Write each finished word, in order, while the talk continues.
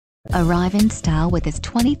Arrive in style with this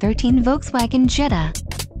 2013 Volkswagen Jetta.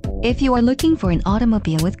 If you are looking for an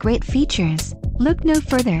automobile with great features, look no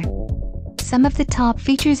further. Some of the top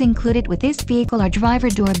features included with this vehicle are driver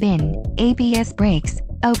door bin, ABS brakes,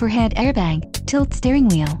 overhead airbag, tilt steering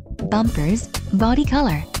wheel, bumpers, body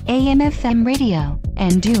color, AM/FM radio,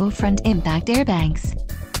 and dual front impact airbags.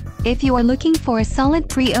 If you are looking for a solid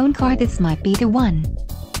pre-owned car, this might be the one.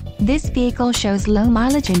 This vehicle shows low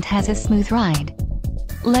mileage and has a smooth ride.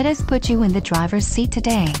 Let us put you in the driver's seat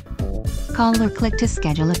today. Call or click to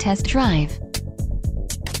schedule a test drive.